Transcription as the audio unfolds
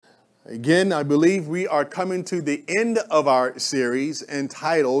Again, I believe we are coming to the end of our series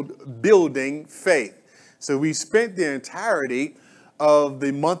entitled Building Faith. So we spent the entirety of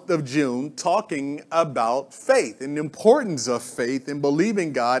the month of June talking about faith and the importance of faith and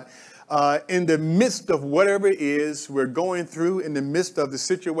believing God in the midst of whatever it is we're going through, in the midst of the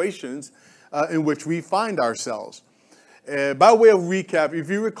situations in which we find ourselves. By way of recap, if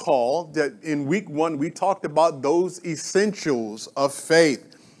you recall that in week 1, we talked about those essentials of faith.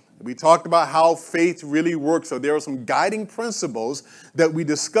 We talked about how faith really works. So there are some guiding principles that we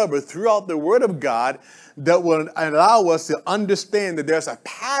discover throughout the Word of God that will allow us to understand that there's a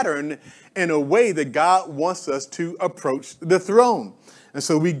pattern and a way that God wants us to approach the throne. And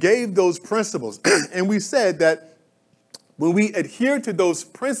so we gave those principles. And we said that when we adhere to those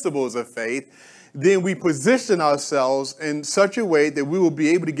principles of faith, then we position ourselves in such a way that we will be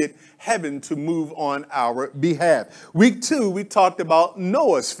able to get heaven to move on our behalf. Week 2, we talked about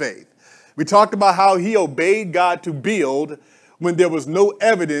Noah's faith. We talked about how he obeyed God to build when there was no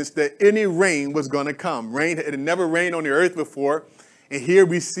evidence that any rain was going to come. Rain, it had never rained on the earth before. And here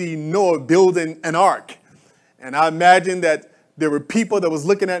we see Noah building an ark. And I imagine that there were people that was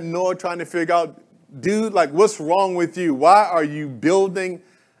looking at Noah trying to figure out, dude, like, what's wrong with you? Why are you building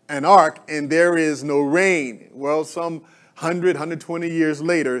an ark and there is no rain? Well, some 120 years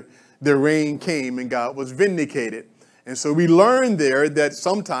later, the rain came and God was vindicated. And so we learned there that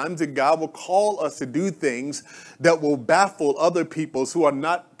sometimes that God will call us to do things that will baffle other people who are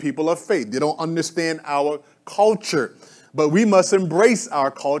not people of faith. They don't understand our culture. But we must embrace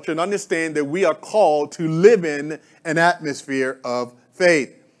our culture and understand that we are called to live in an atmosphere of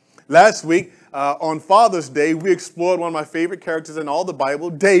faith. Last week, on Father's Day, we explored one of my favorite characters in all the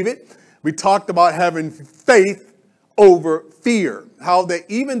Bible, David. We talked about having faith over fear. How that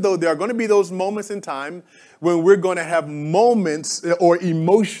even though there are going to be those moments in time when we're going to have moments or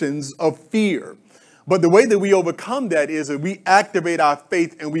emotions of fear, but the way that we overcome that is that we activate our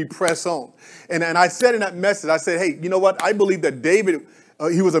faith and we press on. And I said in that message, I said, hey, you know what? I believe that David,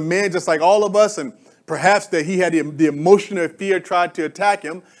 he was a man just like all of us, and perhaps that he had the emotion of fear tried to attack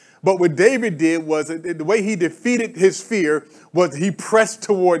him. But what David did was the way he defeated his fear was he pressed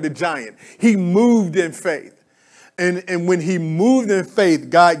toward the giant. He moved in faith. And when he moved in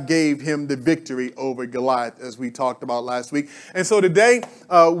faith, God gave him the victory over Goliath, as we talked about last week. And so today,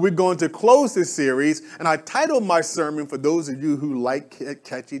 we're going to close this series. And I titled my sermon, for those of you who like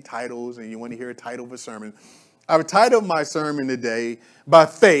catchy titles and you want to hear a title of a sermon, I've titled my sermon today, By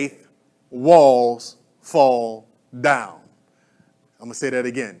Faith, Walls Fall Down. I'm going to say that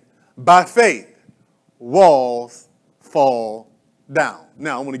again. By faith, walls fall down.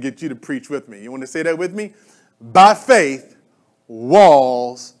 Now, I want to get you to preach with me. You want to say that with me? By faith,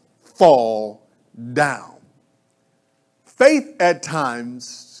 walls fall down. Faith at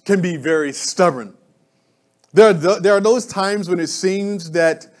times can be very stubborn. There are those times when it seems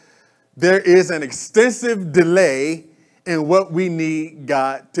that there is an extensive delay in what we need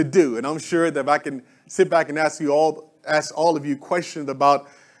God to do. And I'm sure that if I can sit back and ask all of you questions about,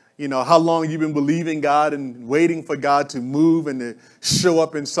 how long you've been believing God and waiting for God to move and to show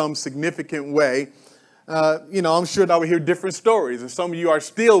up in some significant way, I'm sure that I would hear different stories. And some of you are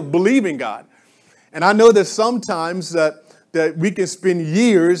still believing God. And I know that sometimes that we can spend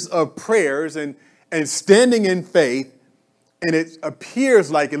years of prayers and standing in faith, and it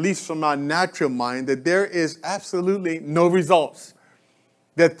appears like, at least from my natural mind, that there is absolutely no results,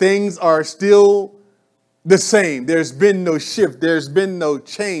 that things are still the same. There's been no shift. There's been no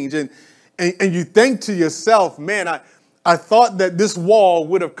change. And you think to yourself, man, I thought that this wall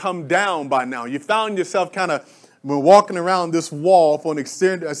would have come down by now. You found yourself kind of walking around this wall for an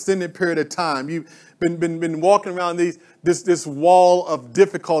extended period of time. You've been walking around this wall of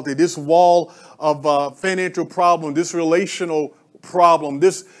difficulty, this wall of financial problem, this relational problem,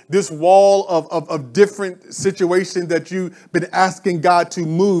 this wall of different situations that you've been asking God to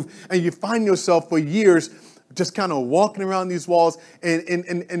move, and you find yourself for years just kind of walking around these walls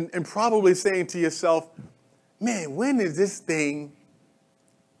and probably saying to yourself, man, when is this thing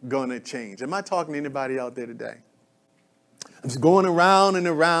gonna change? Am I talking to anybody out there today? I'm just going around and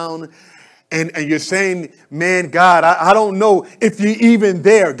around, and you're saying, man, God, I don't know if you're even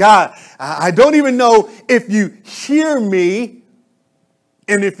there. God, I don't even know if you hear me.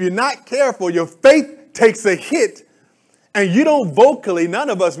 And if you're not careful, your faith takes a hit, and you don't vocally, none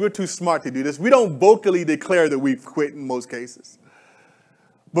of us, we're too smart to do this. We don't vocally declare that we've quit in most cases.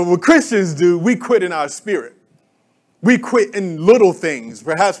 But what Christians do, we quit in our spirit. We quit in little things.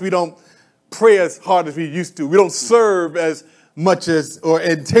 Perhaps we don't pray as hard as we used to. We don't serve as much as or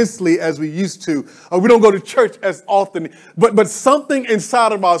intensely as we used to. Or we don't go to church as often. But something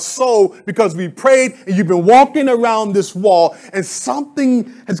inside of our soul, because we prayed and you've been walking around this wall, and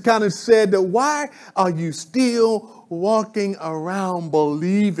something has kind of said that why are you still walking around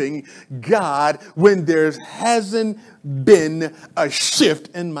believing God when there hasn't been a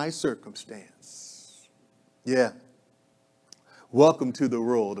shift in my circumstance? Yeah. Welcome to the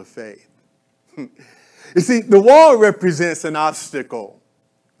world of faith. You see, the wall represents an obstacle.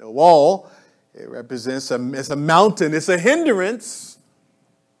 The wall, it represents it's a mountain. It's a hindrance.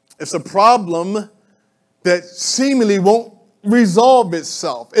 It's a problem that seemingly won't resolve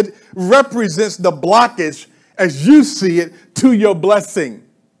itself. It represents the blockage, as you see it, to your blessing.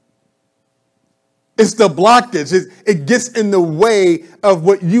 It's the blockage. It gets in the way of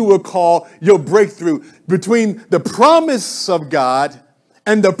what you would call your breakthrough between the promise of God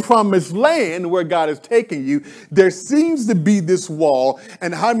and the promised land where God is taking you. There seems to be this wall.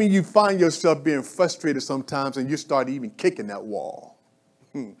 And how many of you find yourself being frustrated sometimes and you start even kicking that wall?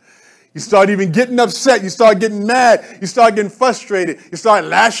 You start even getting upset. You start getting mad. You start getting frustrated. You start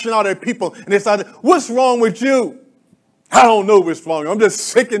lashing out at people. And they start, what's wrong with you? I don't know what's wrong. I'm just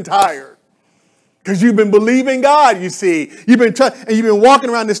sick and tired. Because you've been believing God, you see. You've been walking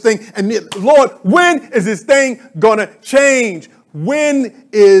around this thing. And Lord, when is this thing going to change? When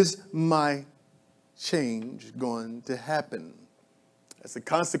is my change going to happen? As a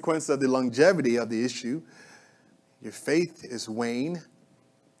consequence of the longevity of the issue, your faith is wane,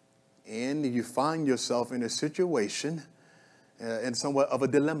 and you find yourself in a situation in somewhat of a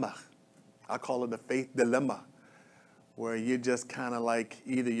dilemma. I call it a faith dilemma, where you're just kind of like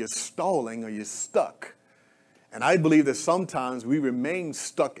either you're stalling or you're stuck. And I believe that sometimes we remain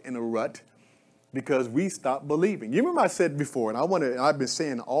stuck in a rut because we stop believing. You remember I said before, and I've been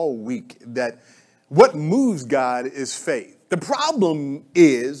saying all week, that what moves God is faith. The problem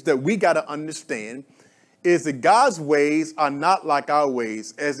is that we got to understand is that God's ways are not like our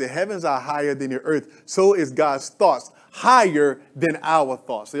ways. As the heavens are higher than the earth, so is God's thoughts higher than our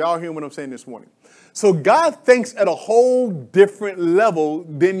thoughts. So y'all hearing what I'm saying this morning? So God thinks at a whole different level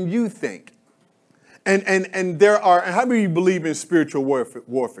than you think. And there are, how many of you believe in spiritual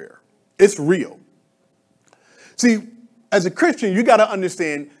warfare? It's real. See, as a Christian, you got to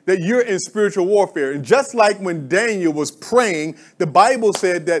understand that you're in spiritual warfare. And just like when Daniel was praying, the Bible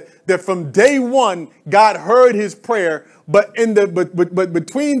said that from day one, God heard his prayer. But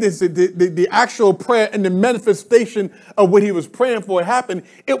between the actual prayer and the manifestation of what he was praying for happened,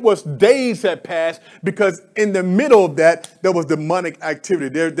 it was days that passed, because in the middle of that, there was demonic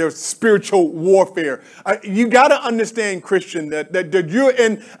activity. There's spiritual warfare. You got to understand, Christian, that you're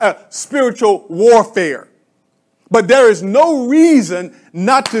in spiritual warfare. But there is no reason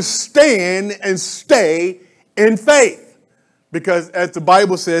not to stand and stay in faith. Because as the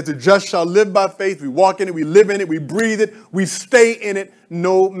Bible says, the just shall live by faith. We walk in it, we live in it, we breathe it, we stay in it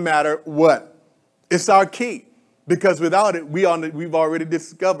no matter what. It's our key. Because without it, we've already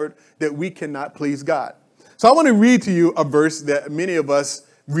discovered that we cannot please God. So I want to read to you a verse that many of us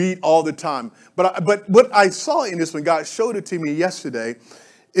read all the time. But what I saw in this one, God showed it to me yesterday,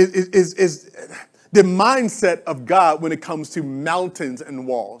 is the mindset of God when it comes to mountains and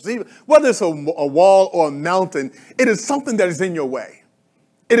walls. Whether it's a wall or a mountain, it is something that is in your way.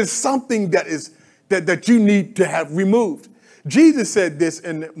 It is something that you need to have removed. Jesus said this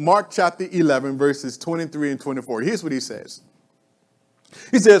in Mark chapter 11, verses 23 and 24. Here's what he says.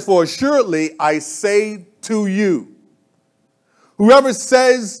 He says, "For assuredly I say to you, whoever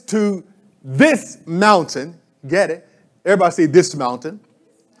says to this mountain," get it? Everybody say this mountain.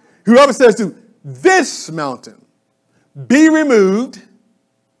 Whoever says to this mountain, "Be removed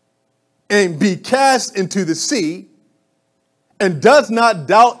and be cast into the sea," and does not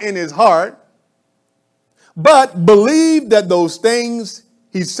doubt in his heart, but believe that those things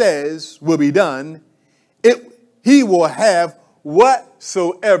he says will be done, he will have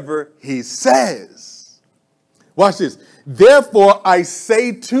whatsoever he says. Watch this. "Therefore I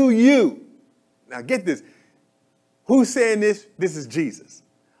say to you," now get this. Who's saying this? This is Jesus.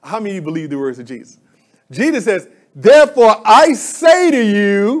 How many of you believe the words of Jesus? Jesus says, "Therefore I say to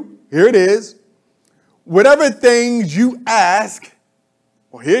you," here it is, "whatever things you ask,"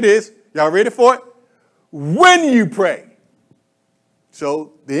 well, here it is. Y'all ready for it? "When you pray."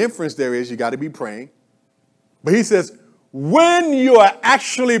 So the inference there is you got to be praying. But he says, when you are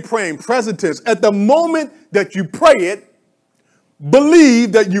actually praying, present tense, at the moment that you pray it,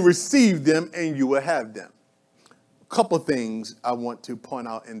 believe that you receive them and you will have them. Couple things I want to point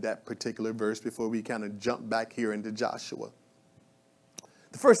out in that particular verse before we kind of jump back here into Joshua.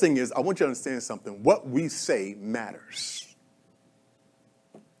 The first thing is, I want you to understand something. What we say matters.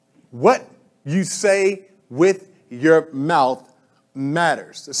 what you say with your mouth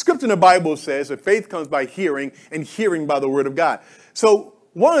matters. The scripture in the Bible says that faith comes by hearing, and hearing by the word of God. So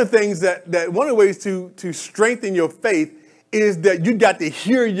one of the things that one of the ways to strengthen your faith is that you got to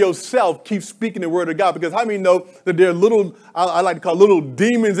hear yourself keep speaking the word of God. Because how many know that there are little, I like to call little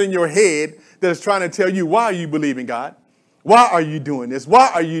demons in your head that's trying to tell you, why are you believing God? Why are you doing this?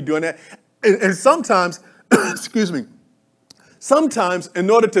 Why are you doing that? And sometimes, excuse me, sometimes in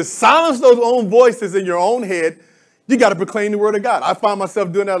order to silence those own voices in your own head, you got to proclaim the word of God. I find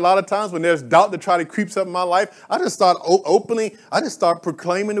myself doing that a lot of times when there's doubt that try to creep up in my life. I just start I just start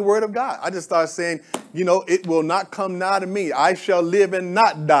proclaiming the word of God. I just start saying, it will not come nigh to me. I shall live and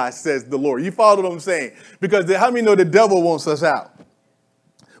not die, says the Lord. You follow what I'm saying? Because how many know the devil wants us out?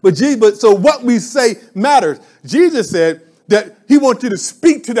 But so what we say matters. Jesus said that he wants you to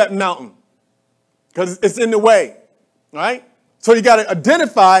speak to that mountain because it's in the way, right? So you got to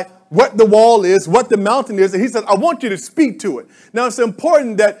identify what the wall is, what the mountain is. And he said, I want you to speak to it. Now, it's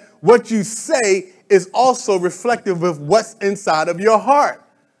important that what you say is also reflective of what's inside of your heart.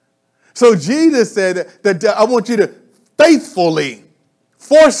 So Jesus said that I want you to faithfully,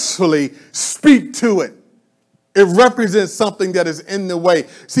 forcefully speak to it. It represents something that is in the way.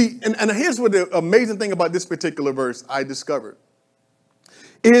 See, and here's what the amazing thing about this particular verse I discovered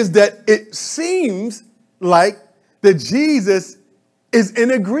is that it seems like that Jesus is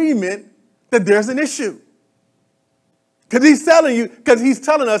in agreement that there's an issue. Because he's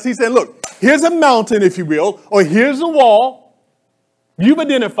telling us, he said, look, here's a mountain, if you will, or here's a wall. You've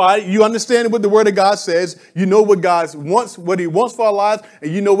identified, you understand what the word of God says. You know what God wants, what he wants for our lives,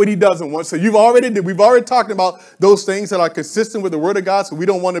 and you know what he doesn't want. So we've already talked about those things that are consistent with the word of God. So we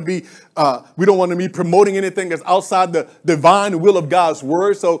don't want to be promoting anything that's outside the divine will of God's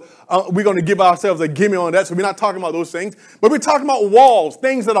word. So we're going to give ourselves a gimme on that. So we're not talking about those things, but we're talking about walls,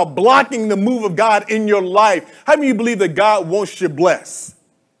 things that are blocking the move of God in your life. How many of you believe that God wants you blessed?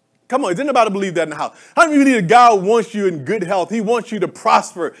 Come on, does anybody believe that in the house? How many of you believe that God wants you in good health? He wants you to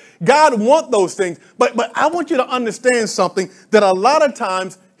prosper. God wants those things. But I want you to understand something that a lot of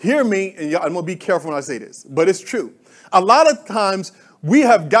times, hear me, and I'm going to be careful when I say this, but it's true. A lot of times we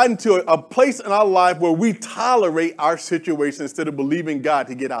have gotten to a place in our life where we tolerate our situation instead of believing God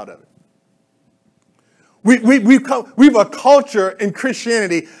to get out of it. We've a culture in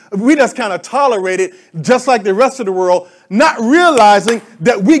Christianity, we just kind of tolerate it just like the rest of the world, not realizing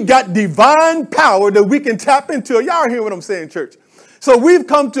that we got divine power that we can tap into. Y'all hear what I'm saying, church? So we've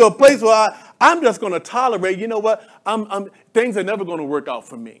come to a place where I'm just going to tolerate, you know what? Things are never going to work out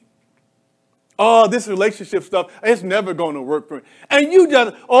for me. Oh, this relationship stuff, it's never going to work for me. And you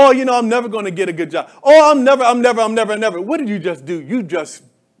just, I'm never going to get a good job. Oh, I'm never. What did you just do? You just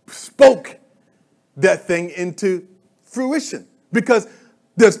spoke that thing into fruition because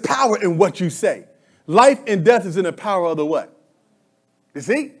there's power in what you say. Life and death is in the power of the what? You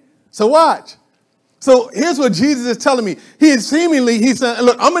see? So watch. So here's what Jesus is telling me. He's saying,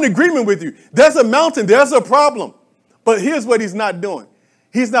 look, I'm in agreement with you. There's a mountain. There's a problem. But here's what he's not doing.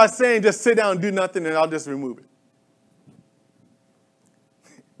 He's not saying just sit down and do nothing and I'll just remove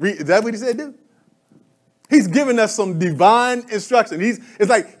it. Is that what he said, do? He's giving us some divine instruction. It's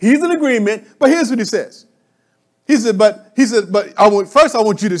like he's in agreement, but here's what he says. He said, but I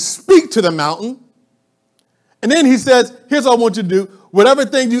want you to speak to the mountain. And then he says, here's what I want you to do. Whatever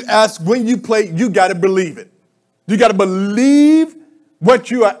thing you ask when you pray, you got to believe it. You got to believe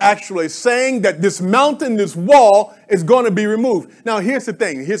what you are actually saying, that this mountain, this wall is going to be removed. Now, here's the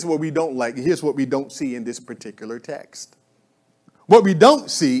thing. Here's what we don't like. Here's what we don't see in this particular text. What we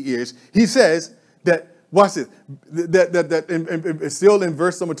don't see is he says that, watch this, that still in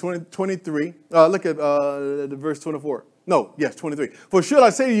verse number 23. Look at the verse 24. No, yes, 23. For sure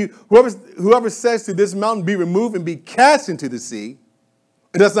I say to you, whoever says to this mountain, be removed and be cast into the sea,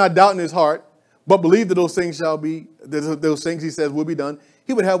 and does not doubt in his heart, but believe that those things those things he says will be done,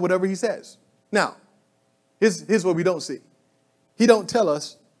 he would have whatever he says. Now, here's what we don't see. He don't tell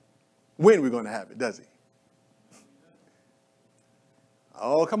us when we're going to have it, does he?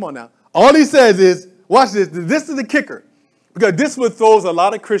 Oh, come on now. All he says is, watch this. This is the kicker. Because this what throws a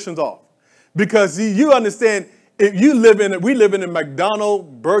lot of Christians off. Because see, you understand, we live in a McDonald's,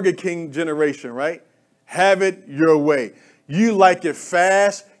 Burger King generation, right? Have it your way. You like it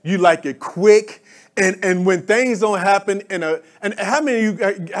fast. You like it quick. And when things don't happen, and how many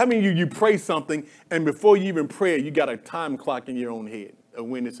of you pray something, and before you even pray it, you got a time clock in your own head of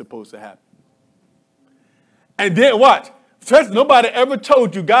when it's supposed to happen. And then watch. Church, nobody ever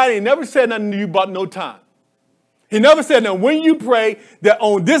told you, God ain't never said nothing to you about no time. He never said, now when you pray that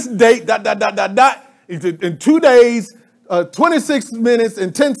on this date, in 2 days, 26 minutes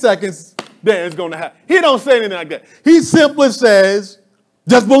and 10 seconds, then it's going to happen. He don't say anything like that. He simply says,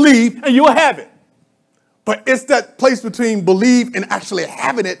 just believe and you'll have it. But it's that place between believe and actually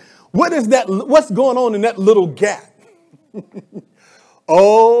having it. What is that? What's going on in that little gap?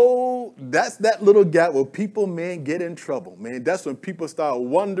 Oh, that's that little gap where people, man, get in trouble, man. That's when people start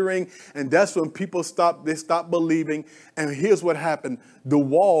wondering, and that's when people stop believing. And here's what happened. The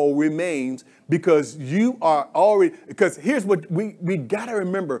wall remains because you are already, because here's what we got to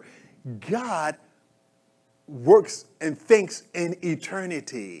remember. God works and thinks in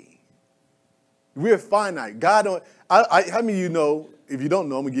eternity. We're finite. God don't, how many of you know, if you don't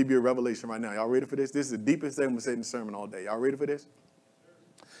know, I'm going to give you a revelation right now. Y'all ready for this? This is the deepest thing I'm going to say in the sermon all day. Y'all ready for this?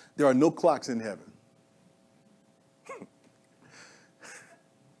 There are no clocks in heaven.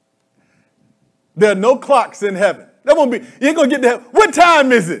 There are no clocks in heaven. That won't be, you ain't going to get to heaven. What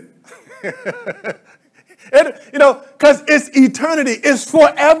time is it? And, because it's eternity. It's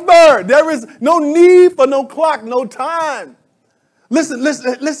forever. There is no need for no clock, no time. Listen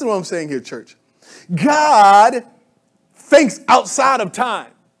to what I'm saying here, church. God thinks outside of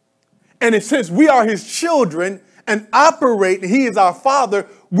time. And since we are his children and operate, and he is our father,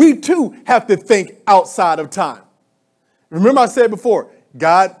 we too have to think outside of time. Remember I said before,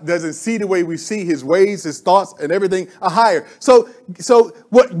 God doesn't see the way we see. His ways, his thoughts, and everything are higher. So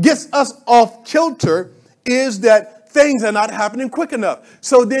what gets us off kilter is that things are not happening quick enough.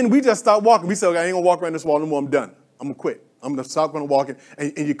 So then we just start walking. We say, okay, I ain't gonna walk around this wall no more. I'm done. I'm gonna quit. I'm gonna stop walking.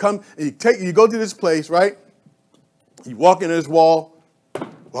 And you come and you go to this place, right? You walk into this wall.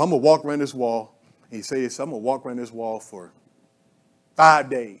 Well, I'm gonna walk around this wall. And you say, I'm gonna walk around this wall for 5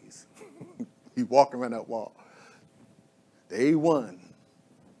 days. You walk around that wall. Day 1.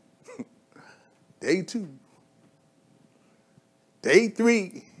 Day 2. Day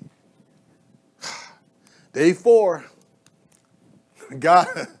 3. Day 4. God.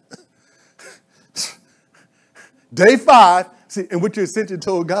 Day 5. See, and what you essentially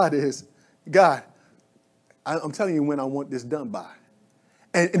told God is, God, I'm telling you when I want this done by.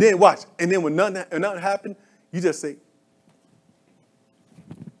 And then watch. And then when nothing happened, you just say,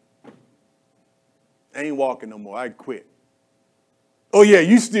 I ain't walking no more. I quit. Oh, yeah,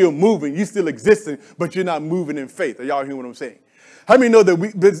 you still moving. You still existing, but you're not moving in faith. Are y'all hearing what I'm saying? How many know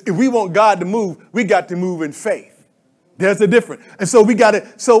that if we want God to move, we got to move in faith? There's a difference. And so we got to,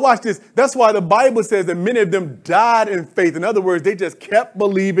 so watch this. That's why the Bible says that many of them died in faith. In other words, they just kept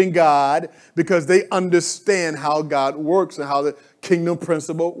believing God because they understand how God works and how the kingdom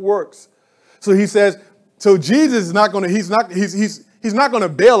principle works. So he says, so Jesus is not going to, he's not going to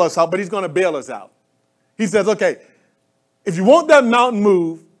bail us out, but he's going to bail us out. He says, okay, if you want that mountain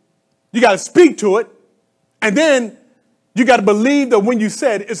moved, you got to speak to it. And then you got to believe that when you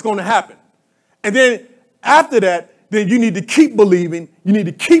said it's going to happen. And then after that, then you need to keep believing. You need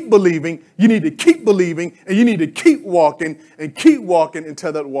to keep believing. You need to keep believing. And you need to keep walking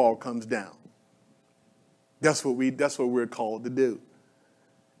until that wall comes down. That's what we're called to do.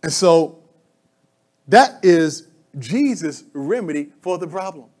 And so that is Jesus' remedy for the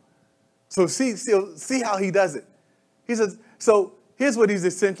problem. So see how he does it. He says, so here's what he's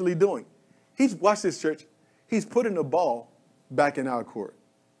essentially doing. Watch this, church. He's putting the ball back in our court.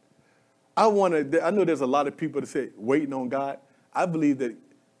 I know there's a lot of people that say waiting on God. I believe that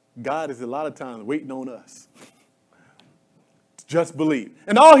God is a lot of times waiting on us. Just believe.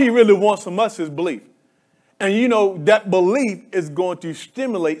 And all he really wants from us is belief. And that belief is going to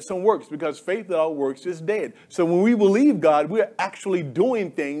stimulate some works because faith without works is dead. So when we believe God, we're actually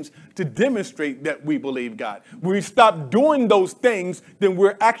doing things to demonstrate that we believe God. When we stop doing those things, then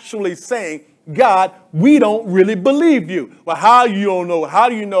we're actually saying, God, we don't really believe you. Well, how you don't know? How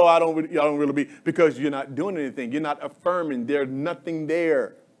do you know I don't really believe? Because you're not doing anything. You're not affirming. There's nothing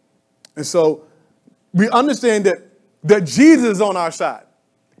there. And so we understand that Jesus is on our side.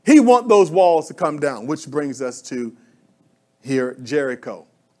 He wants those walls to come down, which brings us to here, Jericho.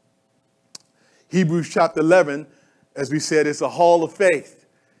 Hebrews chapter 11, as we said, it's a hall of faith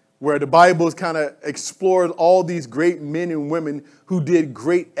where the Bible's kind of explored all these great men and women who did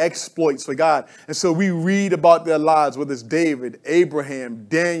great exploits for God. And so we read about their lives, whether it's David, Abraham,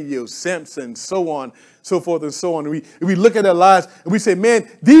 Daniel, Samson, so on, so forth and so on. And we look at their lives and we say, man,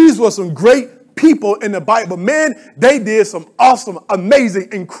 these were some great people in the Bible. Man, they did some awesome, amazing,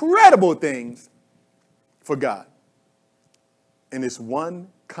 incredible things for God. And it's one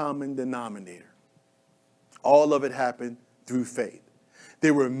common denominator. All of it happened through faith.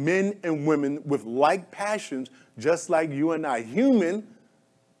 They were men and women with like passions, just like you and I, human,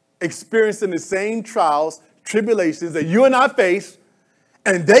 experiencing the same trials, tribulations that you and I face,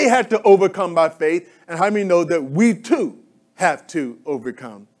 and they had to overcome by faith. And how many know that we too have to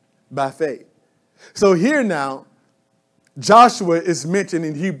overcome by faith. So here now, Joshua is mentioned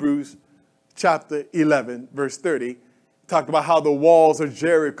in Hebrews chapter 11, verse 30. Talked about how the walls of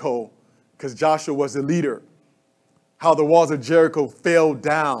Jericho, because Joshua was the leader, how the walls of Jericho fell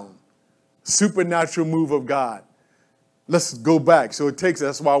down. Supernatural move of God. Let's go back. So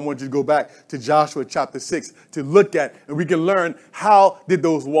that's why I want you to go back to Joshua chapter 6 to look at, and we can learn how did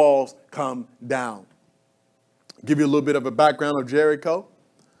those walls come down. Give you a little bit of a background of Jericho.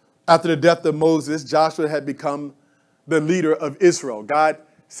 After the death of Moses, Joshua had become the leader of Israel. God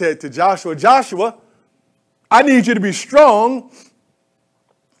said to Joshua, Joshua, I need you to be strong.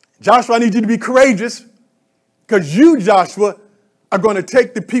 Joshua, I need you to be courageous, because you, Joshua, are going to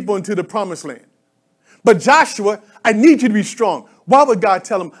take the people into the promised land. But Joshua, I need you to be strong. Why would God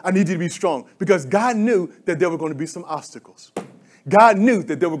tell him, I need you to be strong? Because God knew that there were going to be some obstacles. God knew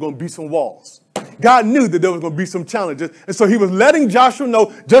that there were going to be some walls. God knew that there was going to be some challenges. And so he was letting Joshua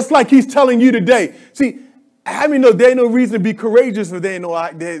know, just like he's telling you today. See, how many know there ain't no reason to be courageous if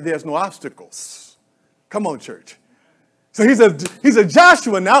there's no obstacles? Come on, church. So he said,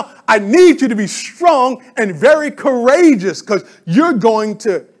 Joshua, now I need you to be strong and very courageous, because you're going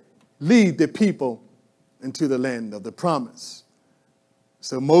to lead the people into the land of the promise.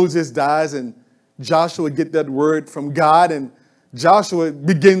 So Moses dies and Joshua get that word from God, and Joshua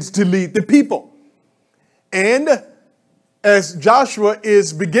begins to lead the people. And as Joshua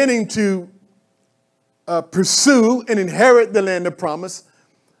is beginning to pursue and inherit the land of promise,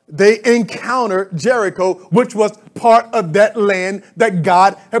 they encounter Jericho, which was part of that land that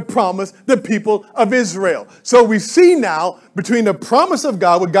God had promised the people of Israel. So we see now between the promise of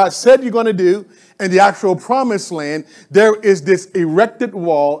God, what God said you're going to do, and the actual promised land, there is this erected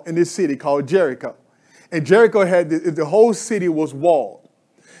wall in this city called Jericho. And Jericho had the whole city was walled.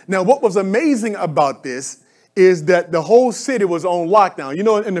 Now, what was amazing about this is that the whole city was on lockdown. You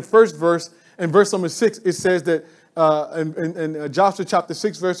know, in the first verse, in verse number 6, it says that in Joshua chapter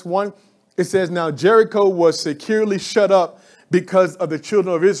 6, verse 1, it says, now Jericho was securely shut up because of the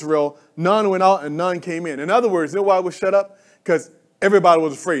children of Israel. None went out and none came in. In other words, you know why it was shut up? Because everybody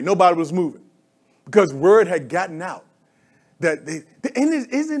was afraid. Nobody was moving. Because word had gotten out that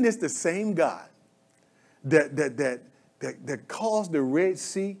isn't this the same God that caused the Red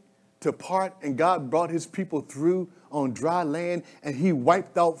Sea to part, and God brought his people through on dry land, and he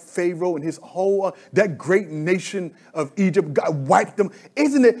wiped out Pharaoh and his whole, that great nation of Egypt. God wiped them,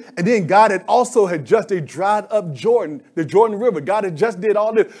 isn't it? And then God had just dried up Jordan, the Jordan River. God had just did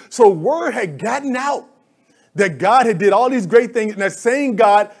all this. So word had gotten out that God had did all these great things, and that same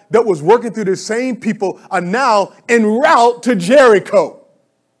God that was working through the same people are now en route to Jericho.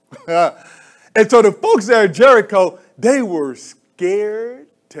 And so the folks there at Jericho, they were scared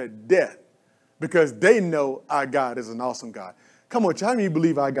to death because they know our God is an awesome God. Come on, how many of you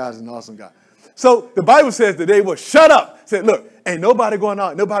believe our God is an awesome God? So the Bible says that they were shut up. Said, look, ain't nobody going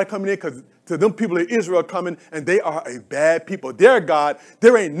out, nobody coming in, because to them people of Israel coming, and they are a bad people. Their God,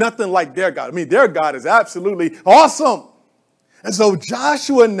 there ain't nothing like their God. I mean, their God is absolutely awesome. And so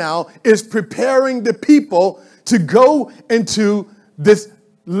Joshua now is preparing the people to go into this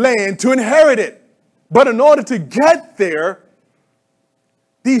land to inherit it. But in order to get there,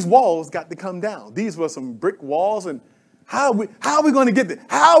 these walls got to come down. These were some brick walls. And how are we going to get there?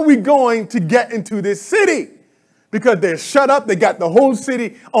 How are we going to get into this city? Because they're shut up. They got the whole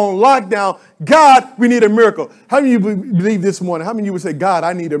city on lockdown. God, we need a miracle. How many of you believe this morning? How many of you would say, God,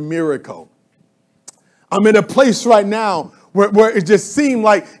 I need a miracle? I'm in a place right now where it just seemed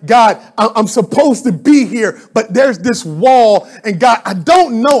like, God, I'm supposed to be here, but there's this wall, and God, I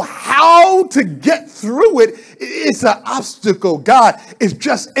don't know how to get through it. It's an obstacle. God, it's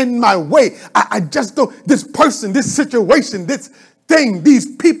just in my way. I just don't, this person, this situation, this thing,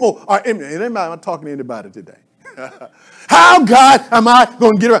 these people are in me. And I'm not talking to anybody today. How, God, am I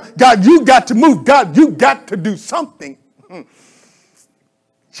going to get around? God, you got to move. God, you got to do something.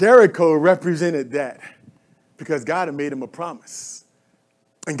 Jericho represented that, because God had made him a promise.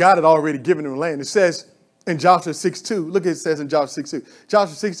 And God had already given him land. It says in Joshua 6:2, look at it says in Joshua 6:2.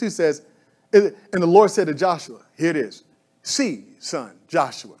 Joshua 6:2 says, and the Lord said to Joshua, here it is, see, son,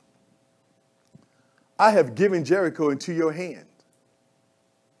 Joshua, I have given Jericho into your hand,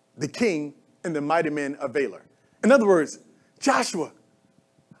 the king and the mighty men of Valor. In other words, Joshua,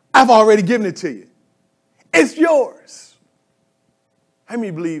 I've already given it to you. It's yours. How many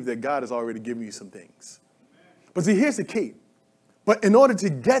believe that God has already given you some things? But see, here's the key. But in order to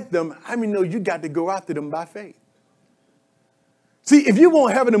get them, how many know you got to go after them by faith? See, if you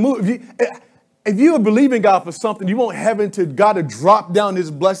want heaven to move, if you are believing God for something, you want God to drop down his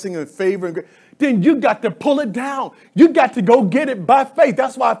blessing and favor and grace, then you got to pull it down. You got to go get it by faith.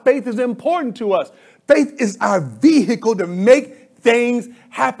 That's why faith is important to us. Faith is our vehicle to make things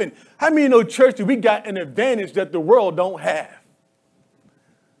happen. How many know, church, that we got an advantage that the world don't have?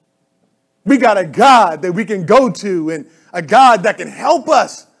 We got a God that we can go to and a God that can help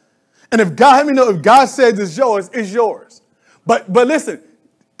us. And if God, how many know if God says it's yours? But listen,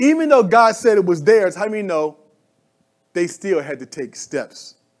 even though God said it was theirs, how many know they still had to take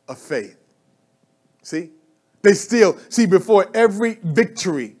steps of faith? See? They still, before every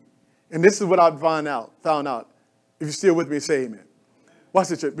victory, and this is what I found out. If you're still with me, say amen. Watch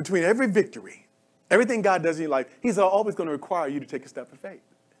this, church. Between every victory, everything God does in your life, he's always going to require you to take a step of faith.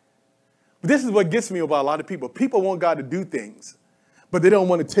 But this is what gets me about a lot of people. People want God to do things, but they don't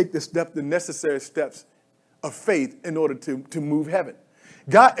want to take the necessary steps of faith in order to move heaven.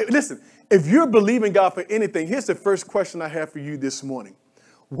 God, listen, if you're believing God for anything, here's the first question I have for you this morning.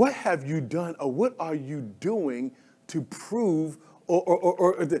 What have you done or what are you doing to prove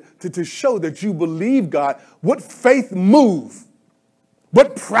or to show that you believe God? What faith move?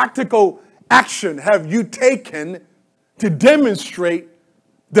 What practical action have you taken to demonstrate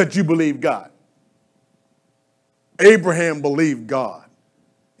that you believe God? Abraham believed God,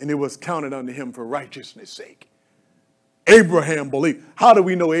 and it was counted unto him for righteousness' sake. Abraham believed. How do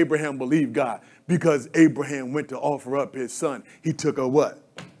we know Abraham believed God? Because Abraham went to offer up his son. He took a what?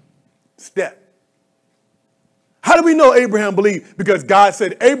 Step. How do we know Abraham believed? Because God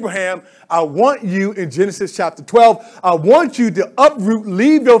said, Abraham, I want you in Genesis chapter 12. I want you to uproot,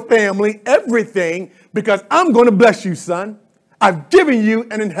 leave your family, everything, because I'm going to bless you, son. I've given you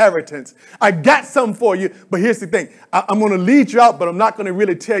an inheritance. I got something for you. But here's the thing. I'm going to lead you out, but I'm not going to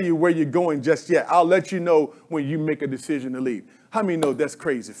really tell you where you're going just yet. I'll let you know when you make a decision to leave. How many know that's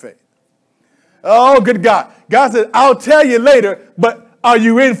crazy faith? Oh, good God. God said, I'll tell you later, but are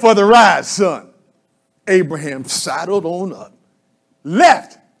you in for the ride, son? Abraham saddled on up,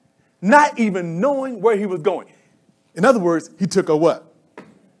 left, not even knowing where he was going. In other words, he took a what?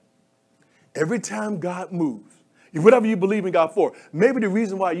 Every time God moves, whatever you believe in God for, maybe the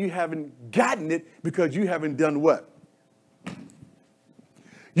reason why you haven't gotten it because you haven't done what?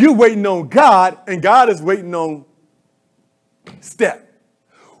 You're waiting on God, and God is waiting on step.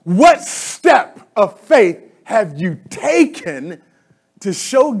 What step of faith have you taken to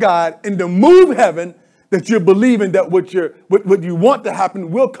show God and to move heaven that you're believing that what you want to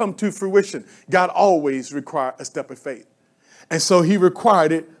happen will come to fruition? God always requires a step of faith. And so he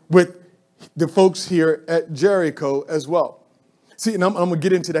required it with the folks here at Jericho as well. See, and I'm going to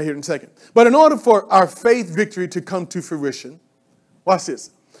get into that here in a second. But in order for our faith victory to come to fruition, watch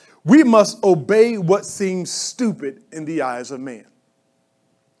this. We must obey what seems stupid in the eyes of man.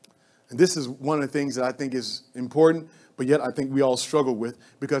 And this is one of the things that I think is important, but yet I think we all struggle with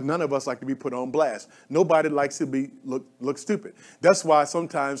because none of us like to be put on blast. Nobody likes to look stupid. That's why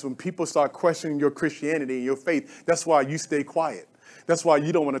sometimes when people start questioning your Christianity and your faith, that's why you stay quiet. That's why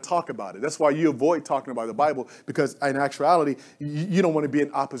you don't want to talk about it. That's why you avoid talking about the Bible, because in actuality, you don't want to be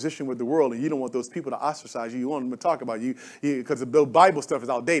in opposition with the world, and you don't want those people to ostracize you. You want them to talk about you because the Bible stuff is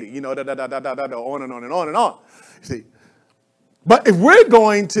outdated, on and on and on and on. See, but if we're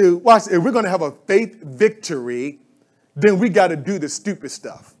going to if we're going to have a faith victory, then we got to do the stupid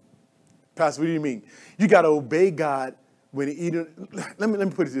stuff. Pastor, what do you mean? You got to obey God when he eat. Let me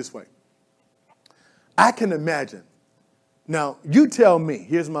put it this way. I can imagine. Now, you tell me,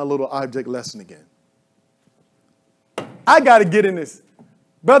 here's my little object lesson again. I got to get in this.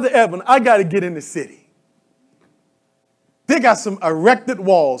 Brother Evan, I got to get in the city. They got some erected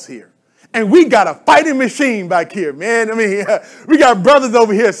walls here. And we got a fighting machine back here, man. I mean, we got brothers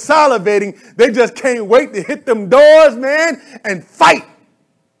over here salivating. They just can't wait to hit them doors, man, and fight.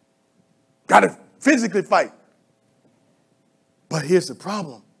 Got to physically fight. But here's the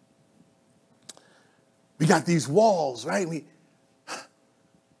problem. We got these walls, right?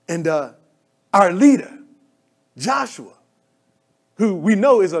 And our leader, Joshua, who we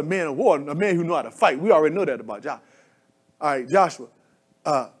know is a man of war, a man who knows how to fight. We already know that about Joshua. All right, Joshua,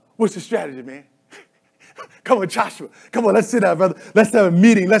 what's the strategy, man? Come on, Joshua. Come on, let's sit down, brother. Let's have a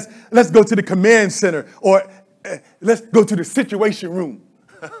meeting. Let's go to the command center, or let's go to the situation room.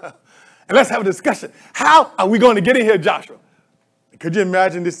 And let's have a discussion. How are we going to get in here, Joshua? Could you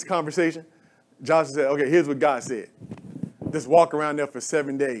imagine this conversation? Joshua said, okay, here's what God said. Just walk around there for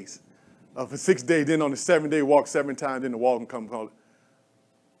 7 days. For 6 days, then on the 7th day, walk 7 times, then the wall can come call it.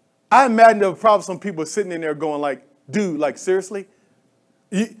 I imagine there were probably some people sitting in there going like, dude, like seriously?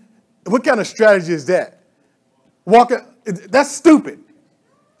 What kind of strategy is that? That's stupid.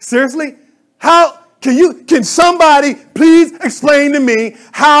 Seriously? How Can somebody please explain to me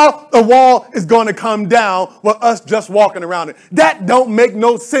how the wall is going to come down with us just walking around it? That don't make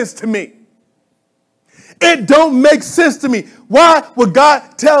no sense to me. It don't make sense to me. Why would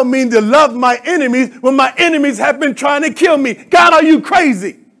God tell me to love my enemies when my enemies have been trying to kill me? God, are you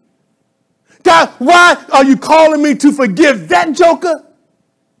crazy? God, why are you calling me to forgive that joker?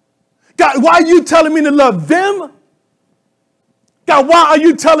 God, why are you telling me to love them? God, why are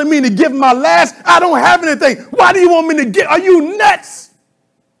you telling me to give my last? I don't have anything. Why do you want me to give? Are you nuts?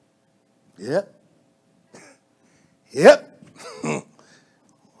 Yep. Yep.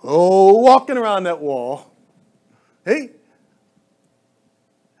 Oh, walking around that wall. Hey.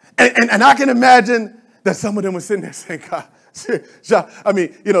 And I can imagine that some of them were sitting there saying, God, I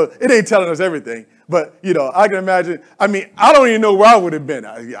mean, it ain't telling us everything. But, I can imagine. I mean, I don't even know where I would have been.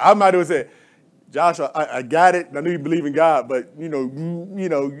 I might have said, Josh, I got it. I know you believe in God, but,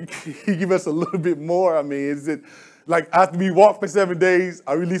 you give us a little bit more. I mean, is it like after we walk for 7 days,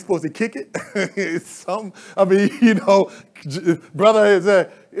 are we at least supposed to kick it? It's something. I mean, brother is,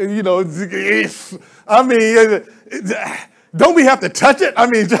 I mean, don't we have to touch it?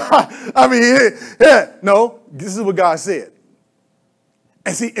 No, this is what God said.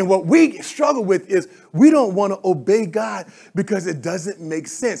 And see, and what we struggle with is we don't want to obey God because it doesn't make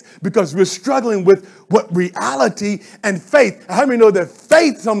sense, because we're struggling with what reality and faith. How many know that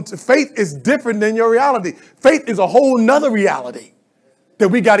faith is different than your reality? Faith is a whole nother reality that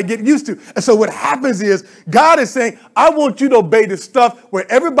we got to get used to. And so what happens is God is saying, I want you to obey this stuff where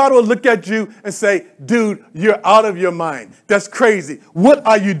everybody will look at you and say, dude, you're out of your mind. That's crazy. What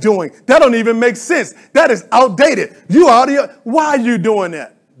are you doing? That don't even make sense. That is outdated. Why are you doing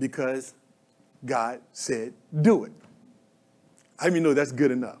that? Because God said, do it. I mean, no, that's good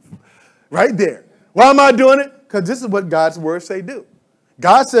enough. Right there. Why am I doing it? Because this is what God's words say do.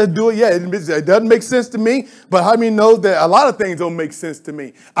 God says do it. Yeah, it doesn't make sense to me, but how many know that a lot of things don't make sense to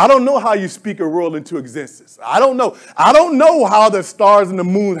me? I don't know how you speak a world into existence. I don't know. I don't know how the stars and the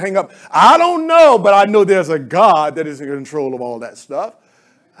moon hang up. I don't know, but I know there's a God that is in control of all that stuff.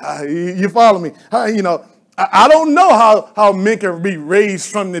 You follow me? I don't know how men can be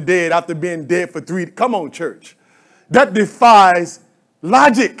raised from the dead after being dead for 3 days. Come on, church. That defies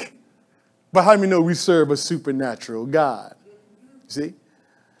logic. But how many know we serve a supernatural God? See?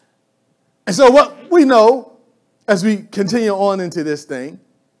 And so what we know as we continue on into this thing,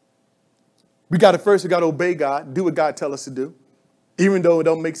 we got to obey God, do what God tells us to do, even though it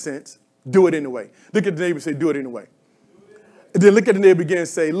don't make sense. Do it anyway. Look at the neighbor and say, do it anyway. And then look at the neighbor again and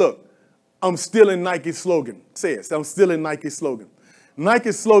say, look, I'm still in Nike's slogan. Say it. I'm still in Nike's slogan.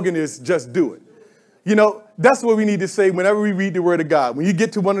 Nike's slogan is just do it. That's what we need to say whenever we read the word of God. When you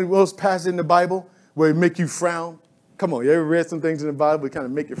get to one of those passages in the Bible where it make you frown, come on, you ever read some things in the Bible that kind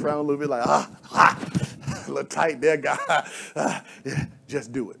of make you frown a little bit like, a little tight there, God. Yeah,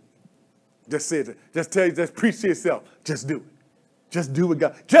 just do it. Just say it. Just preach to yourself. Just do it. Just do it,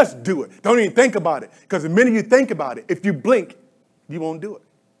 God. Just do it. Don't even think about it. Because the minute you think about it, if you blink, you won't do it.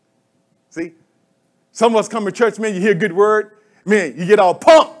 See? Some of us come to church, man, you hear a good word, man, you get all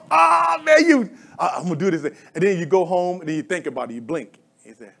pumped. I'm going to do this. And then you go home and then you think about it. You blink.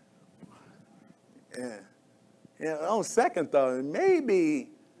 You say, yeah. On second thought, maybe,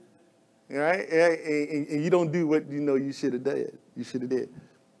 right? And you don't do what you should have did. You should have did.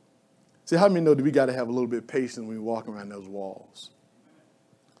 See, how many know that we got to have a little bit of patience when we walk around those walls?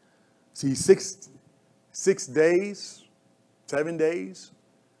 See, 6 days, 7 days,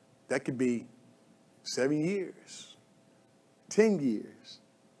 that could be 7 years, 10 years,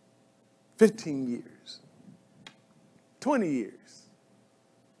 15 years, 20 years.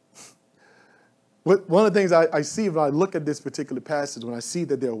 One of the things I see when I look at this particular passage, when I see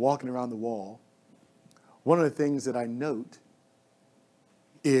that they're walking around the wall, one of the things that I note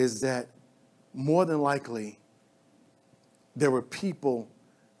is that more than likely there were people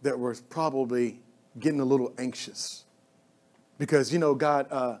that were probably getting a little anxious. Because,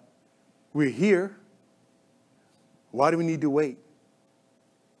 God, we're here. Why do we need to wait?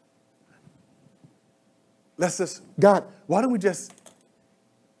 God, why don't we just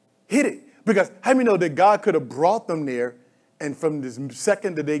hit it? Because how many know that God could have brought them there, and from the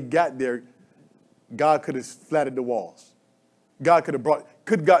second that they got there, God could have flattened the walls. God could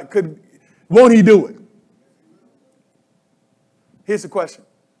have won't he do it? Here's the question.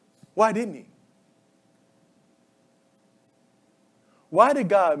 Why didn't he? Why did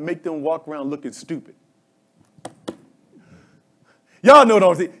God make them walk around looking stupid? Y'all know what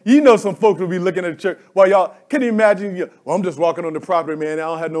I'm saying. Some folks will be looking at the church. Well, y'all, can you imagine? Well, I'm just walking on the property, man. I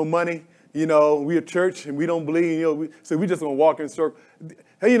don't have no money. we a church and we don't believe, so we just gonna walk in circle.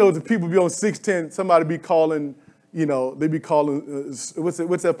 Hey, the people be on 610, somebody be calling, they be calling, what's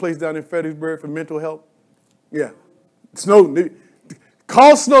that place down in Fredericksburg for mental health? Yeah, Snowden.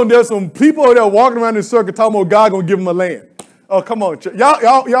 Call Snowden. There's some people over there walking around in circle talking about God gonna give them a land. Oh, come on, church.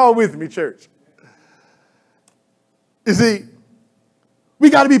 Y'all with me, church. You see, we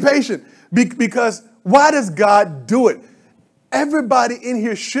got to be patient because why does God do it? Everybody in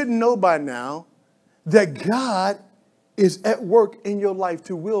here should know by now that God is at work in your life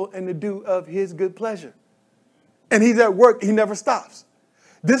to will and to do of his good pleasure. And he's at work. He never stops.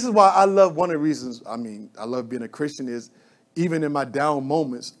 This is why I love one of the reasons, I love being a Christian is even in my down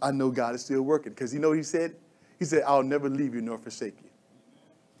moments, I know God is still working. Because he said? He said, I'll never leave you nor forsake you.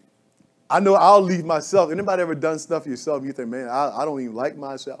 I know I'll leave myself. Anybody ever done stuff yourself? You think, man, I don't even like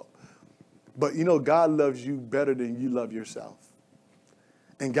myself. But God loves you better than you love yourself.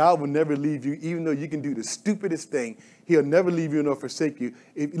 And God will never leave you, even though you can do the stupidest thing. He'll never leave you nor forsake you.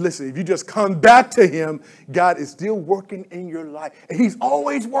 If you just come back to him, God is still working in your life. And he's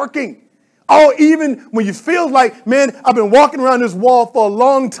always working. Oh, even when you feel like, man, I've been walking around this wall for a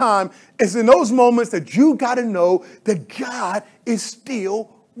long time. It's in those moments that you got to know that God is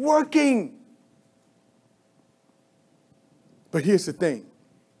still working. But here's the thing.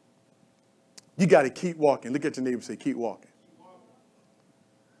 You got to keep walking. Look at your neighbor and say, keep walking.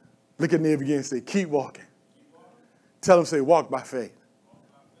 Look at your neighbor again and say, keep walking. Tell them, say, walk by faith,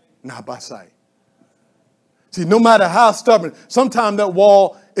 not by sight. See, no matter how stubborn, sometimes that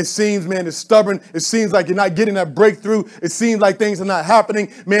wall, it seems, man, is stubborn. It seems like you're not getting that breakthrough. It seems like things are not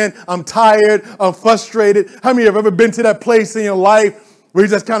happening. Man, I'm tired. I'm frustrated. How many of you have ever been to that place in your life where you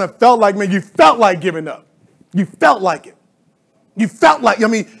just kind of felt like, man, you felt like giving up? You felt like it. You felt like,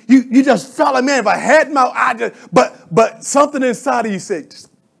 you just felt like, man, if I had my, but something inside of you said,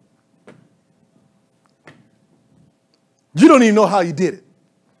 you don't even know how you did it.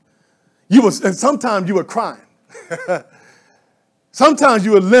 And sometimes you were crying. Sometimes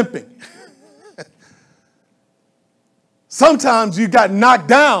you were limping. Sometimes you got knocked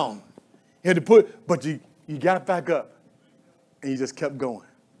down. You had to but you got back up and you just kept going.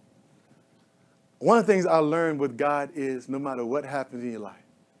 One of the things I learned with God is no matter what happens in your life,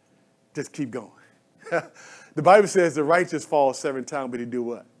 just keep going. The Bible says the righteous fall 7 times, but he do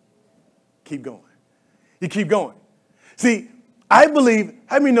what? Keep going. You keep going. See, I believe,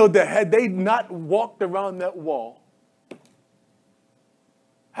 how many know that had they not walked around that wall,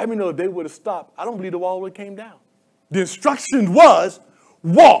 how many know they would have stopped? I don't believe the wall would have came down. The instruction was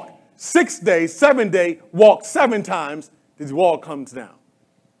walk 6 days, 7 day, walk 7 times, this wall comes down.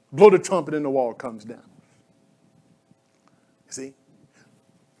 Blow the trumpet and the wall comes down. You see?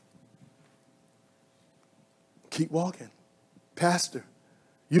 Keep walking. Pastor,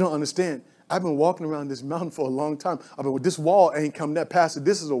 you don't understand. I've been walking around this mountain for a long time. This wall ain't come down. Pastor,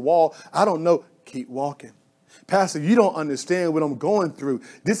 this is a wall. I don't know. Keep walking. Pastor, you don't understand what I'm going through.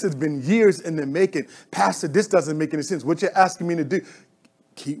 This has been years in the making. Pastor, this doesn't make any sense. What you're asking me to do,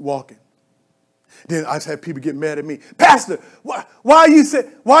 keep walking. Then I've had people get mad at me. Pastor, why are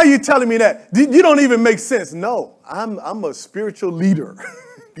you telling me that? You don't even make sense. No, I'm a spiritual leader.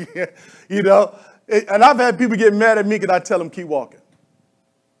 And I've had people get mad at me because I tell them keep walking.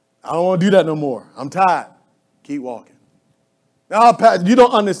 I don't want to do that no more. I'm tired. Keep walking. Now, Pastor, you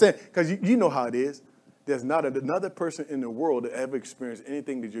don't understand because you know how it is. There's not another person in the world that ever experienced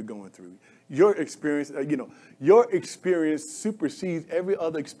anything that you're going through. Your experience, your experience supersedes every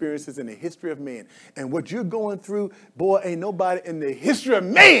other experiences in the history of man. And what you're going through, boy, ain't nobody in the history of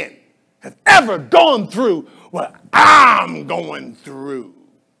man has ever gone through what I'm going through.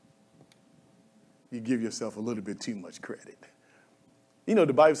 You give yourself a little bit too much credit. The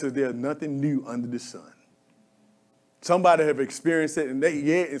Bible says there's nothing new under the sun. Somebody have experienced it,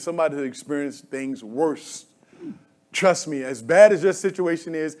 and somebody has experienced things worse. Trust me, as bad as your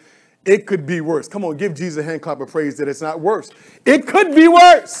situation is, it could be worse. Come on, give Jesus a hand clap of praise that it's not worse. It could be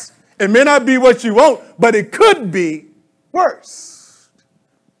worse. It may not be what you want, but it could be worse.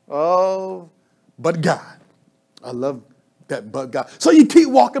 Oh, but God. I love that but God. So you keep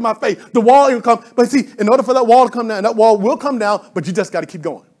walking by faith. The wall will come. But see, in order for that wall to come down, that wall will come down, but you just got to keep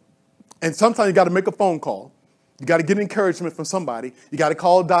going. And sometimes you got to make a phone call. You got to get encouragement from somebody. You got to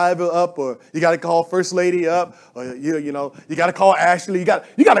call Diva up, or you got to call First Lady up, or you got to call Ashley. You got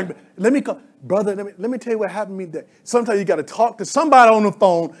to let me call brother. Let me tell you what happened to me. That sometimes you got to talk to somebody on the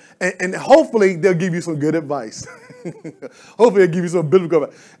phone, and hopefully they'll give you some good advice. Hopefully they'll give you some biblical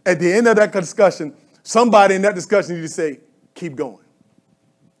advice. At the end of that discussion, somebody in that discussion you just say, keep going.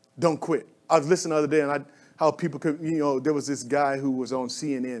 Don't quit. I was listening the other day, and how people could, there was this guy who was on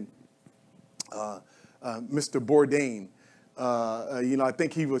CNN. Mr. Bourdain. I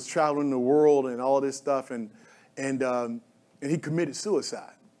think he was traveling the world and all this stuff, and he committed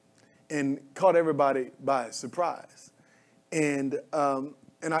suicide and caught everybody by surprise. And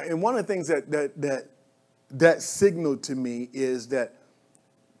one of the things that signaled to me is that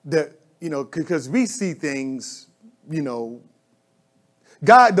because we see things,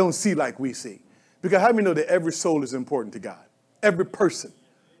 God don't see like we see. Because how many know that every soul is important to God? Every person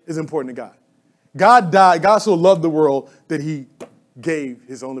is important to God. God died. God so loved the world that he gave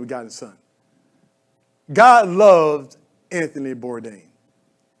his only begotten son. God loved Anthony Bourdain.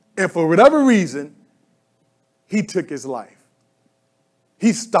 And for whatever reason, he took his life.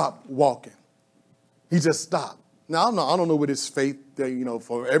 He stopped walking. He just stopped. Now, I don't know what his faith,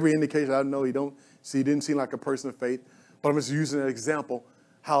 for every indication I know, he didn't seem like a person of faith. But I'm just using an example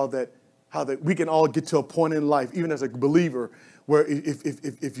how that we can all get to a point in life, even as a believer, where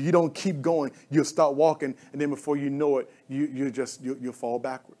if you don't keep going, you'll start walking, and then before you know it, you'll fall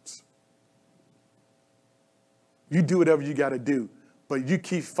backwards. You do whatever you got to do, but you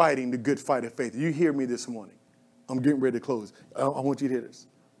keep fighting the good fight of faith. You hear me this morning. I'm getting ready to close. I want you to hear this.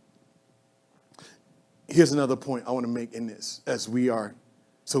 Here's another point I want to make in this so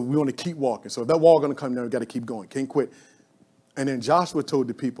we want to keep walking. So if that wall going to come down, we got to keep going. Can't quit. And then Joshua told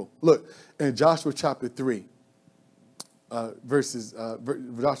the people, look, in Joshua chapter 3,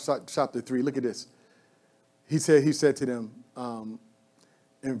 Joshua chapter 3, look at this. He said to them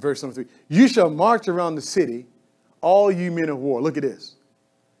in verse number 3, you shall march around the city, all you men of war. Look at this.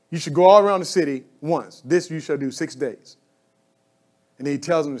 You should go all around the city once. This you shall do 6 days. And then he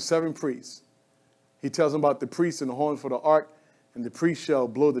tells them the 7 priests. He tells them about the priests and the horn for the ark, and the priests shall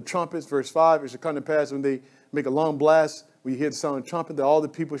blow the trumpets. Verse 5, it shall come to pass when they make a long blast, when you hear the sound of the trumpet, that all the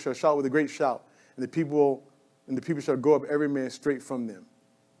people shall shout with a great shout, and the people shall go up every man straight from them.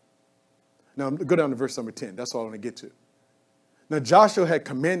 Now, go down to verse number 10. That's all I'm going to get to. Now, Joshua had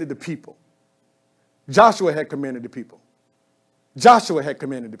commanded the people. Joshua had commanded the people. Joshua had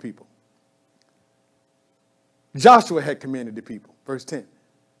commanded the people. Joshua had commanded the people. Verse 10.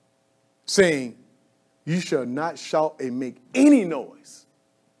 Saying, you shall not shout and make any noise.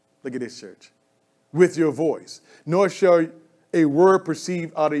 Look at this, church. With your voice. Nor shall a word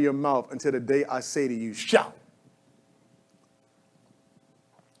proceed out of your mouth until the day I say to you, shout.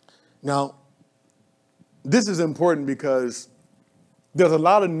 Now, this is important because there's a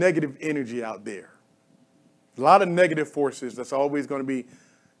lot of negative energy out there. A lot of negative forces that's always going to be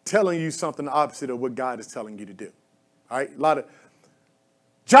telling you something opposite of what God is telling you to do. All right?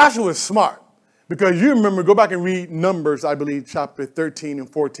 Joshua is smart because you remember, go back and read Numbers, I believe, chapter 13 and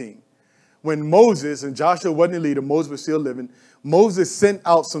 14. When Moses, and Joshua wasn't the leader, Moses was still living, Moses sent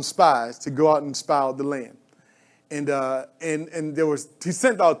out some spies to go out and spy out the land. And he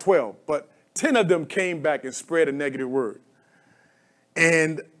sent out 12, but 10 of them came back and spread a negative word.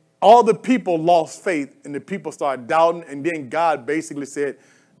 And all the people lost faith, and the people started doubting, and then God basically said,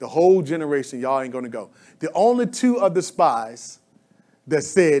 the whole generation, y'all ain't going to go. The only 2 of the spies that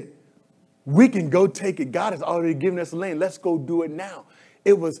said, we can go take it. God has already given us the land. Let's go do it now.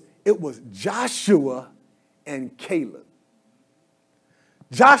 It was Joshua and Caleb.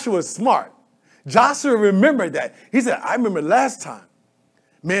 Joshua was smart. Joshua remembered that. He said, I remember last time,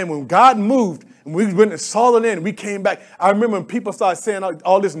 man, when God moved and we went and saw the land, we came back. I remember when people started saying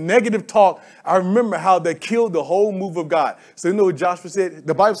all this negative talk. I remember how they killed the whole move of God. So you know what Joshua said?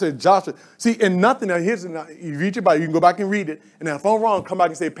 The Bible said Joshua. See, in nothing, now you read your Bible, you can go back and read it. And if I'm wrong, come back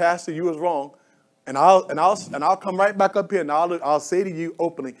and say, Pastor, you was wrong. And I'll come right back up here and I'll say to you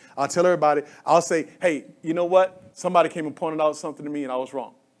openly, I'll tell everybody, I'll say, hey, you know what? Somebody came and pointed out something to me and I was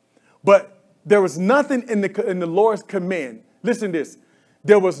wrong. But there was nothing in the Lord's command. Listen to this.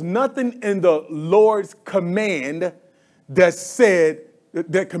 There was nothing in the Lord's command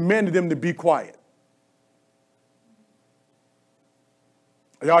that commanded them to be quiet.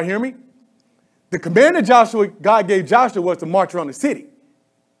 Y'all hear me? The command that God gave Joshua was to march around the city.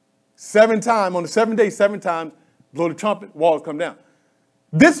 7 times, on the 7th day, 7 times, blow the trumpet, walls come down.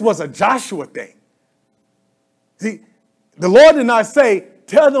 This was a Joshua thing. See, the Lord did not say,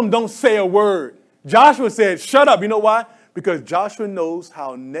 tell them don't say a word. Joshua said, shut up. You know why? Because Joshua knows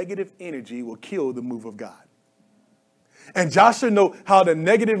how negative energy will kill the move of God. And Joshua knows how the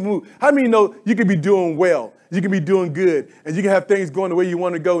negative move. How many know you can be doing well, you can be doing good, and you can have things going the way you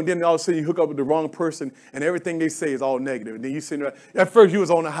want to go, and then all of a sudden you hook up with the wrong person, and everything they say is all negative. And then you sitting there, at first you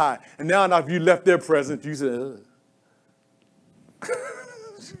was on the high, and now if you left their presence, you said,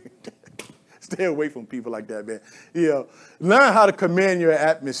 stay away from people like that, man. Learn how to command your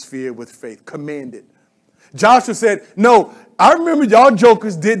atmosphere with faith. Command it. Joshua said, no, I remember y'all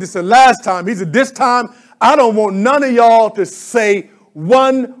jokers did this the last time. He said, this time, I don't want none of y'all to say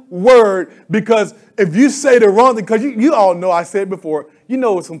one word, because if you say the wrong thing, because you all know, I said before, you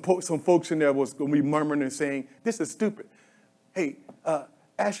know some folks in there was going to be murmuring and saying, this is stupid. Hey,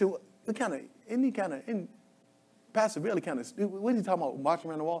 Ashley, Pastor really kind of stupid. What are you talking about, marching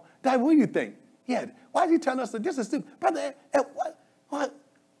around the wall? Dad, what do you think? Yeah, why is he telling us that this is stupid? Brother, what?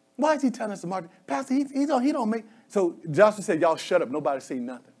 Why is he telling us to march? Pastor, he don't make. So Joshua said, y'all shut up. Nobody say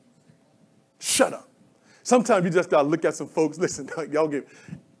nothing. Shut up. Sometimes you just got to look at some folks. Listen, y'all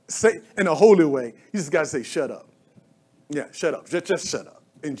say in a holy way. You just got to say, shut up. Yeah, shut up. Just shut up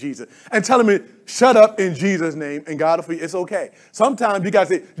in Jesus. And tell me, shut up in Jesus' name, and God will forgive you. It's okay. Sometimes you got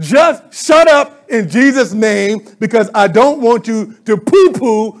to say, just shut up in Jesus' name, because I don't want you to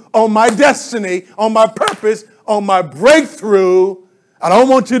poo-poo on my destiny, on my purpose, on my breakthrough. I don't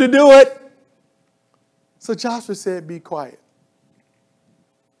want you to do it. So Joshua said, be quiet.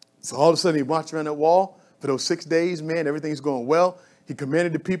 So all of a sudden he marched around that wall for those 6 days, man. Everything's going well. He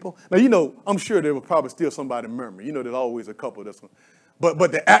commanded the people. Now, I'm sure there was probably still somebody murmuring. There's always a couple of this one.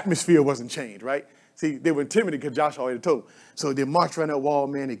 But the atmosphere wasn't changed, right? See, they were intimidated because Joshua already told them. So they march around that wall,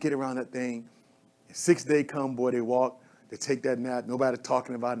 man. They get around that thing. 6th day come, boy, they walk. They take that nap. Nobody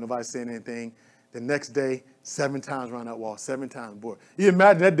talking about it. Nobody saying anything. The next day, 7 times around that wall. 7 times, boy. You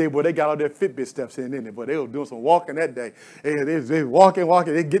imagine that day, boy, they got all their Fitbit steps in there, boy. They were doing some walking that day. They walking.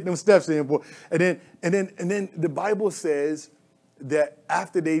 They getting them steps in, boy. And then the Bible says that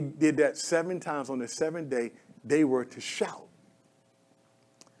after they did that 7 times on the 7th day, they were to shout.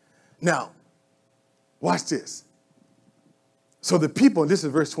 Now, watch this. So the people, and this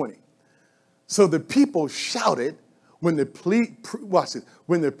is verse 20. So the people shouted when the priest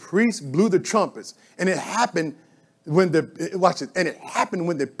blew the trumpets, and it happened when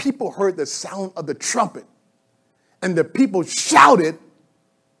the people heard the sound of the trumpet, and the people shouted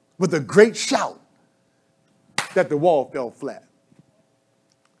with a great shout, that the wall fell flat.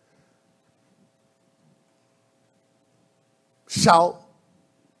 Shout,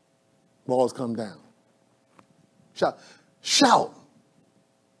 walls come down. Shout,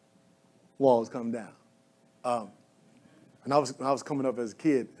 walls come down. And I was coming up as a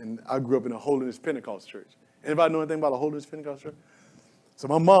kid, and I grew up in a Holiness Pentecost church. Anybody know anything about a Holiness Pentecost church? So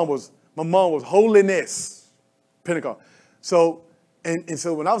my mom was Holiness Pentecost. So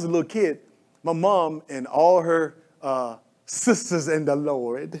so when I was a little kid, my mom and all her sisters in the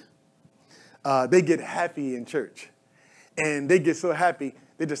Lord, they get happy in church, and they get so happy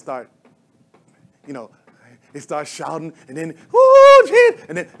they just start, they start shouting, and then, whoo, Jesus.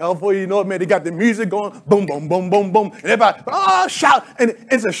 And then, before you know it, man, they got the music going, boom, boom, boom, boom, boom. And everybody, shout. And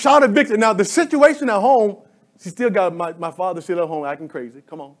it's a shout of victory. Now, the situation at home, she still got my father still at home acting crazy.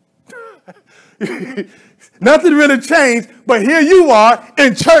 Come on. Nothing really changed, but here you are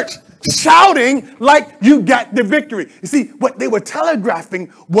in church shouting like you got the victory. You see, what they were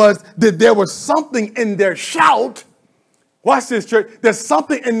telegraphing was that there was something in their shout. Watch this, church. There's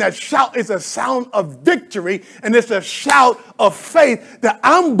something in that shout. It's a sound of victory, and it's a shout of faith that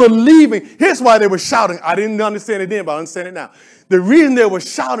I'm believing. Here's why they were shouting. I didn't understand it then, but I understand it now. The reason they were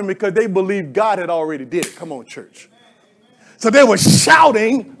shouting because they believed God had already did it. Come on, church. So they were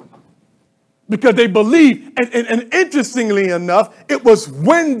shouting because they believed. And interestingly enough, it was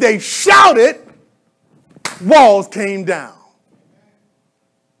when they shouted, walls came down.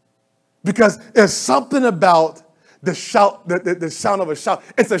 Because there's something about the shout, the sound of a shout.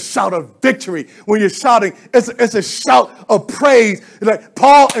 It's a shout of victory. When you're shouting, it's a shout of praise. Like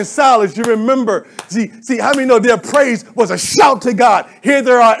Paul and Silas, you remember. See, how many know their praise was a shout to God? Here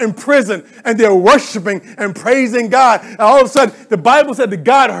they are in prison, and they're worshiping and praising God. And all of a sudden, the Bible said that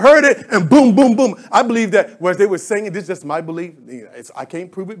God heard it, and boom, boom, boom. I believe that whereas they were singing, this is just my belief. I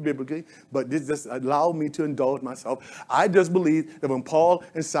can't prove it biblically, but this just allowed me to indulge myself. I just believe that when Paul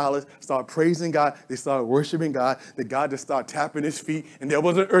and Silas started praising God, they started worshiping God, that God just started tapping his feet, and there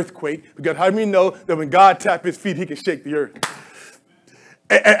was an earthquake. Because how many know that when God tapped his feet, he can shake the earth?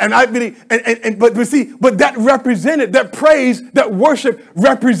 And I believe, but that represented, that praise, that worship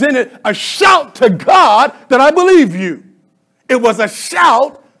represented a shout to God that I believe you. It was a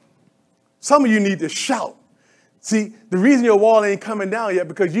shout. Some of you need to shout. See, the reason your wall ain't coming down yet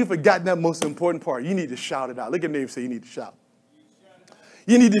because you've forgotten that most important part. You need to shout it out. Look at me and say you need to shout.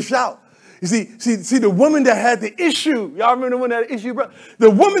 You need to shout. You see, the woman that had the issue, y'all remember the woman that had the issue, bro?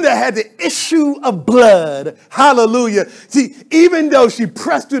 The woman that had the issue of blood, hallelujah. See, even though she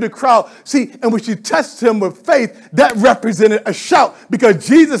pressed through the crowd, and when she touched him with faith, that represented a shout because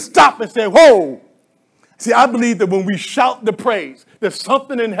Jesus stopped and said, whoa. See, I believe that when we shout the praise, there's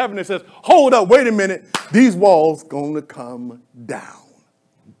something in heaven that says, hold up, wait a minute, these walls going to come down.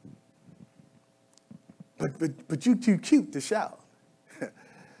 But you too cute to shout.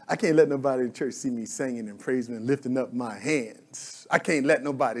 I can't let nobody in church see me singing and praising and lifting up my hands. I can't let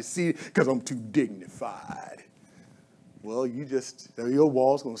nobody see it because I'm too dignified. Well, your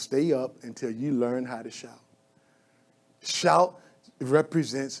wall's going to stay up until you learn how to shout. Shout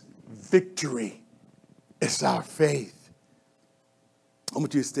represents victory. It's our faith. I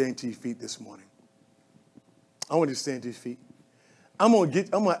want you to stand to your feet this morning. I want you to stand to your feet. I'm going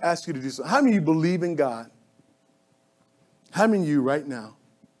to ask you to do something. How many of you believe in God? How many of you right now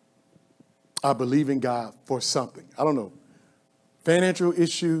are believing God for something? I don't know. Financial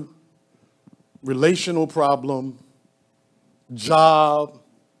issue, relational problem, job,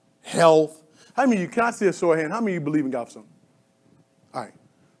 health. How many of you, can I see a show of hand? How many of you believe in God for something? All right.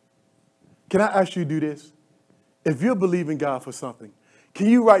 Can I ask you to do this? If you're believing God for something, can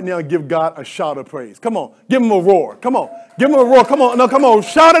you right now give God a shout of praise? Come on. Give him a roar. Come on. Give him a roar. Come on. No, come on.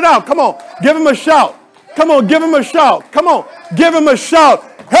 Shout it out. Come on. Give him a shout. Come on. Give him a shout. Come on. Give him a shout.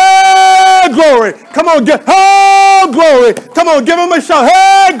 Hey, glory. Come on. Oh, glory. Come on. Give him a shout.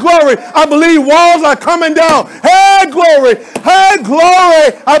 Hey, glory. I believe walls are coming down. Hey, glory. Hey,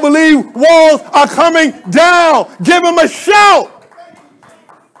 glory. I believe walls are coming down. Give him a shout.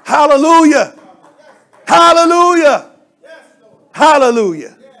 Hallelujah. Hallelujah.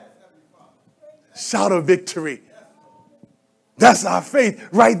 Hallelujah. Shout of victory. That's our faith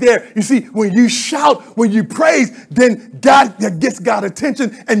right there. You see, when you shout, when you praise, then God, that gets God's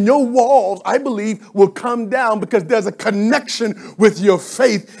attention, and your walls, I believe, will come down because there's a connection with your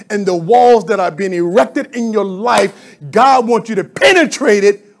faith, and the walls that are being erected in your life, God wants you to penetrate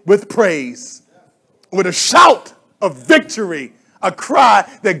it with praise, with a shout of victory, a cry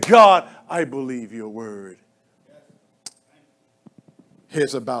that God, I believe your word.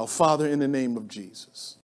 Here's a bow. Father, in the name of Jesus.